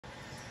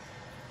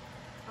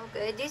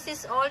Okay, this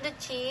is all the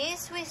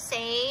cheese we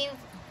saved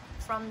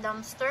from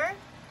dumpster.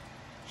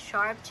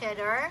 Sharp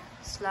cheddar,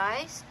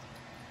 sliced,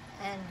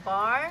 and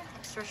bar,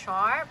 extra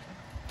sharp.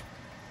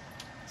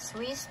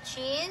 Swiss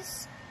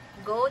cheese,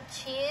 goat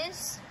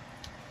cheese,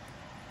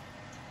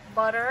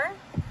 butter,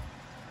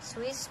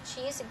 Swiss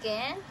cheese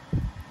again.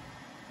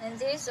 And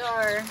these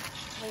are,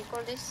 what do you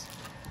call this?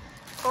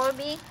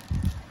 Colby.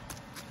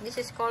 This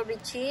is Colby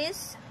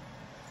cheese.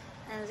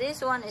 And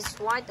this one is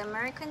white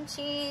American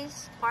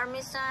cheese,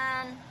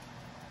 Parmesan,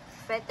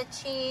 feta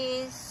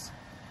cheese.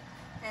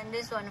 And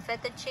this one,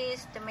 feta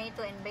cheese,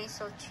 tomato and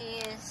basil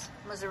cheese,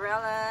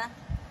 mozzarella.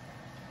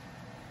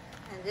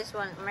 And this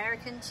one,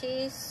 American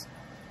cheese,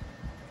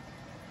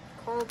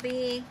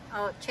 Colby,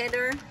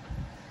 cheddar,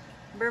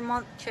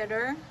 Vermont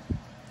cheddar.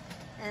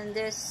 And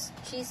this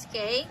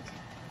cheesecake.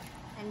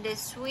 And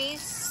this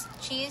Swiss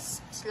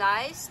cheese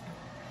sliced.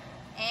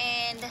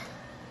 And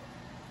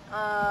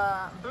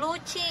blue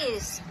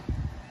cheese.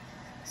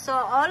 So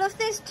all of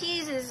these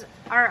cheeses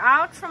are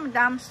out from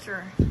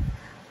dumpster.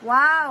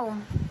 Wow,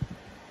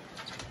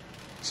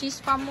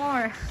 cheese pa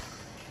more.